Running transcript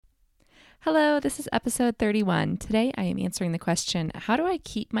Hello, this is episode 31. Today I am answering the question, how do I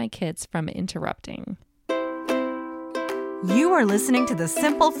keep my kids from interrupting? You are listening to the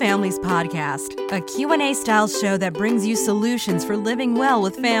Simple Families Podcast, a Q&A style show that brings you solutions for living well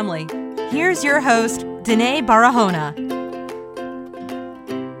with family. Here's your host, Danae Barahona.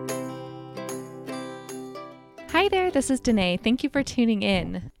 Hi there, this is Danae. Thank you for tuning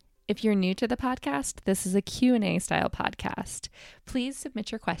in. If you're new to the podcast, this is a Q&A style podcast. Please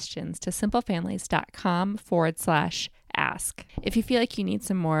submit your questions to simplefamilies.com/ask. If you feel like you need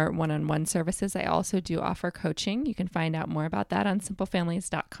some more one-on-one services, I also do offer coaching. You can find out more about that on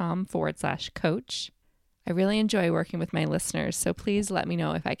simplefamilies.com/coach. I really enjoy working with my listeners, so please let me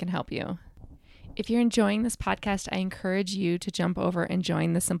know if I can help you. If you're enjoying this podcast, I encourage you to jump over and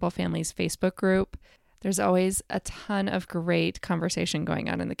join the Simple Families Facebook group. There's always a ton of great conversation going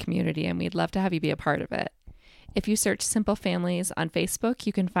on in the community, and we'd love to have you be a part of it. If you search Simple Families on Facebook,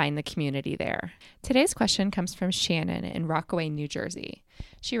 you can find the community there. Today's question comes from Shannon in Rockaway, New Jersey.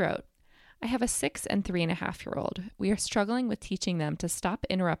 She wrote, I have a 6 and 3.5-year-old. We are struggling with teaching them to stop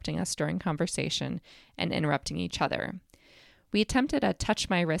interrupting us during conversation and interrupting each other. We attempted a touch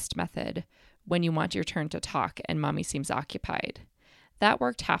my wrist method when you want your turn to talk and mommy seems occupied. That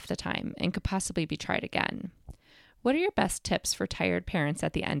worked half the time and could possibly be tried again. What are your best tips for tired parents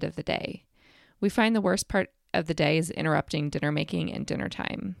at the end of the day? We find the worst part of the day is interrupting dinner making and dinner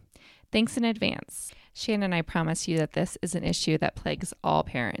time. Thanks in advance. Shannon, I promise you that this is an issue that plagues all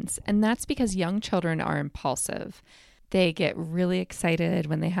parents, and that's because young children are impulsive. They get really excited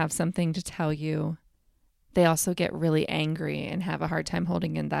when they have something to tell you. They also get really angry and have a hard time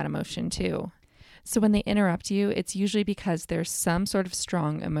holding in that emotion too. So when they interrupt you, it's usually because there's some sort of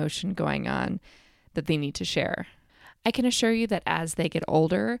strong emotion going on that they need to share. I can assure you that as they get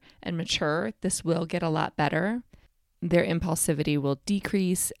older and mature, this will get a lot better. Their impulsivity will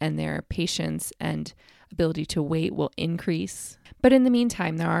decrease and their patience and ability to wait will increase. But in the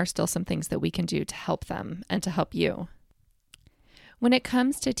meantime, there are still some things that we can do to help them and to help you. When it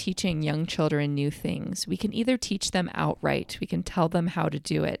comes to teaching young children new things, we can either teach them outright, we can tell them how to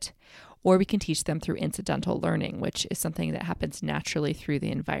do it, or we can teach them through incidental learning, which is something that happens naturally through the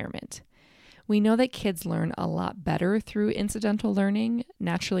environment. We know that kids learn a lot better through incidental learning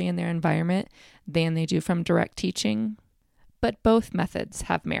naturally in their environment than they do from direct teaching, but both methods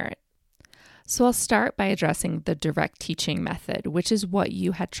have merit. So I'll start by addressing the direct teaching method, which is what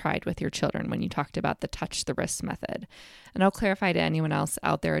you had tried with your children when you talked about the touch the wrist method. And I'll clarify to anyone else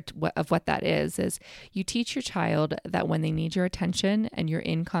out there of what that is you teach your child that when they need your attention and you're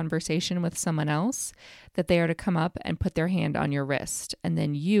in conversation with someone else, that they are to come up and put their hand on your wrist. And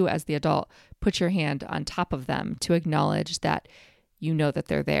then you, as the adult, put your hand on top of them to acknowledge that you know that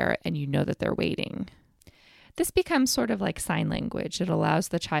they're there and you know that they're waiting. This becomes sort of like sign language. It allows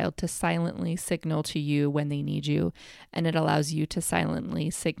the child to silently signal to you when they need you, and it allows you to silently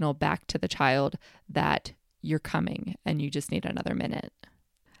signal back to the child that you're coming and you just need another minute.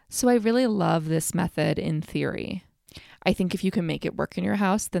 So I really love this method in theory. I think if you can make it work in your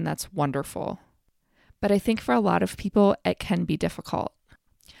house, then that's wonderful. But I think for a lot of people, it can be difficult.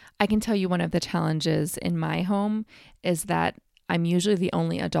 I can tell you one of the challenges in my home is that I'm usually the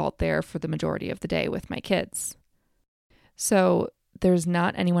only adult there for the majority of the day with my kids. So there's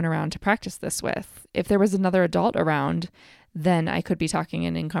not anyone around to practice this with. If there was another adult around, then I could be talking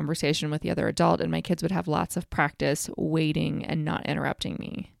and in conversation with the other adult and my kids would have lots of practice waiting and not interrupting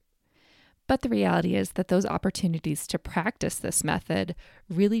me. But the reality is that those opportunities to practice this method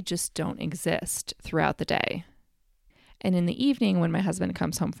really just don't exist throughout the day. And in the evening when my husband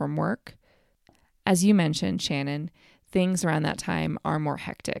comes home from work, as you mentioned, Shannon, things around that time are more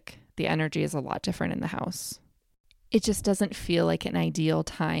hectic. The energy is a lot different in the house. It just doesn't feel like an ideal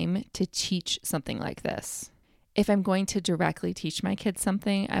time to teach something like this. If I'm going to directly teach my kids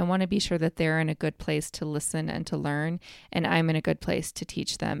something, I want to be sure that they're in a good place to listen and to learn, and I'm in a good place to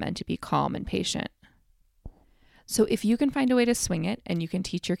teach them and to be calm and patient. So if you can find a way to swing it and you can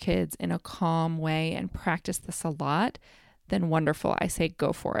teach your kids in a calm way and practice this a lot, then wonderful. I say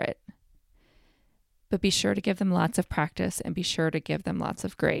go for it. But be sure to give them lots of practice and be sure to give them lots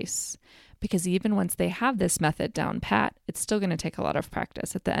of grace. Because even once they have this method down pat, it's still going to take a lot of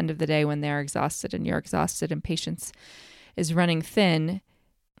practice. At the end of the day, when they're exhausted and you're exhausted and patience is running thin,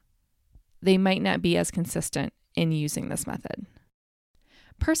 they might not be as consistent in using this method.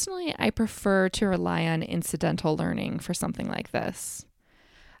 Personally, I prefer to rely on incidental learning for something like this.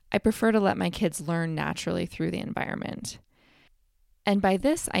 I prefer to let my kids learn naturally through the environment. And by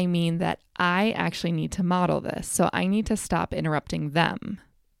this, I mean that I actually need to model this, so I need to stop interrupting them.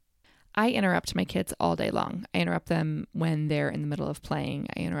 I interrupt my kids all day long. I interrupt them when they're in the middle of playing.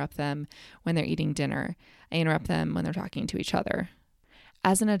 I interrupt them when they're eating dinner. I interrupt them when they're talking to each other.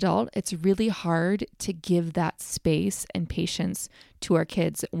 As an adult, it's really hard to give that space and patience to our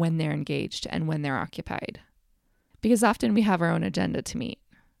kids when they're engaged and when they're occupied, because often we have our own agenda to meet.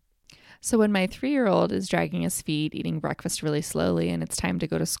 So when my 3-year-old is dragging his feet, eating breakfast really slowly, and it's time to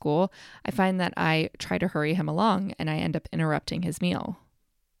go to school, I find that I try to hurry him along and I end up interrupting his meal.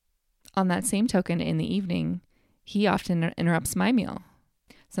 On that same token, in the evening, he often interrupts my meal.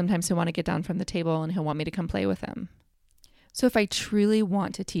 Sometimes he'll want to get down from the table and he'll want me to come play with him. So if I truly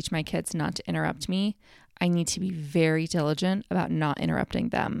want to teach my kids not to interrupt me, I need to be very diligent about not interrupting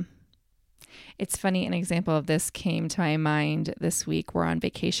them. It's funny, an example of this came to my mind this week. We're on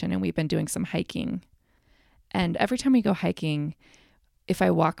vacation and we've been doing some hiking. And every time we go hiking, if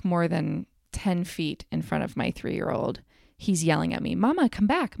I walk more than 10 feet in front of my 3-year-old, he's yelling at me, "Mama, come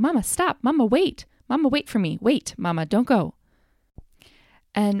back. Mama, stop. Mama, wait. Mama, wait for me. Wait, Mama, don't go."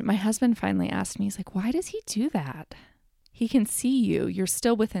 And my husband finally asked me, he's like, "Why does he do that? He can see you. You're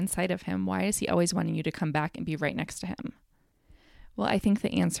still within sight of him. Why is he always wanting you to come back and be right next to him?" Well, I think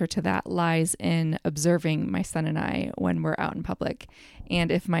the answer to that lies in observing my son and I when we're out in public.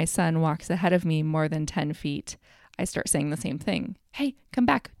 And if my son walks ahead of me more than 10 feet, I start saying the same thing. "Hey, come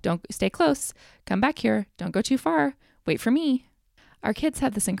back. Don't stay close. Come back here. Don't go too far. Wait for me." Our kids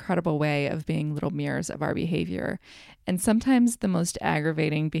have this incredible way of being little mirrors of our behavior. And sometimes the most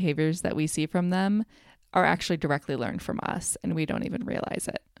aggravating behaviors that we see from them are actually directly learned from us, and we don't even realize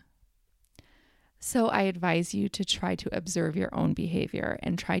it. So I advise you to try to observe your own behavior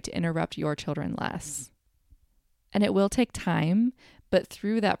and try to interrupt your children less. And it will take time, but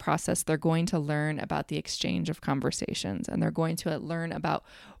through that process, they're going to learn about the exchange of conversations, and they're going to learn about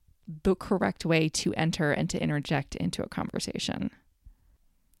the correct way to enter and to interject into a conversation.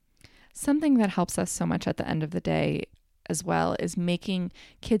 Something that helps us so much at the end of the day as well is making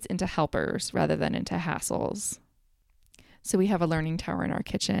kids into helpers rather than into hassles. So we have a learning tower in our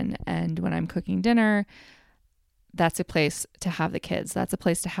kitchen, and when I'm cooking dinner, that's a place to have the kids. That's a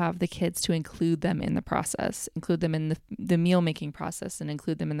place to have the kids, to include them in the process, include them in the meal making process, and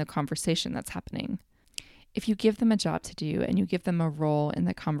include them in the conversation that's happening. If you give them a job to do and you give them a role in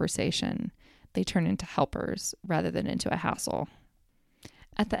the conversation, they turn into helpers rather than into a hassle.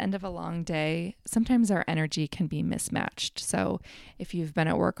 At the end of a long day, sometimes our energy can be mismatched. So if you've been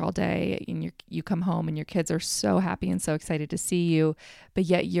at work all day and you come home and your kids are so happy and so excited to see you, but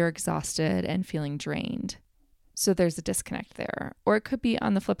yet you're exhausted and feeling drained. So there's a disconnect there. Or it could be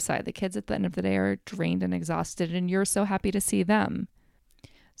on the flip side. The kids at the end of the day are drained and exhausted, and you're so happy to see them.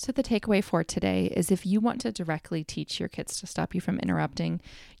 So the takeaway for today is, if you want to directly teach your kids to stop you from interrupting,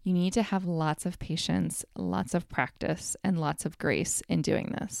 you need to have lots of patience, lots of practice, and lots of grace in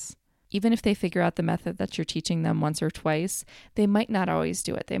doing this. Even if they figure out the method that you're teaching them once or twice, they might not always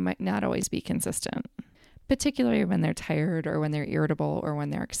do it. They might not always be consistent, particularly when they're tired or when they're irritable or when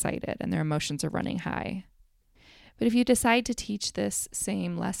they're excited and their emotions are running high. But if you decide to teach this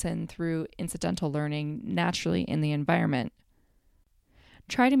same lesson through incidental learning naturally in the environment,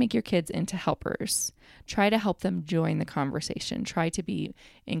 try to make your kids into helpers. Try to help them join the conversation. Try to be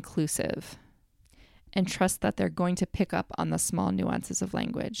inclusive. And trust that they're going to pick up on the small nuances of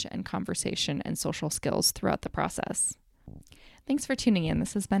language and conversation and social skills throughout the process. Thanks for tuning in.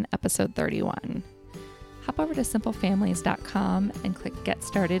 This has been episode 31. Hop over to simplefamilies.com and click Get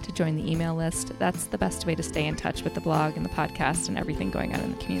Started to join the email list. That's the best way to stay in touch with the blog and the podcast and everything going on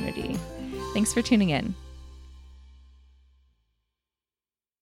in the community. Thanks for tuning in.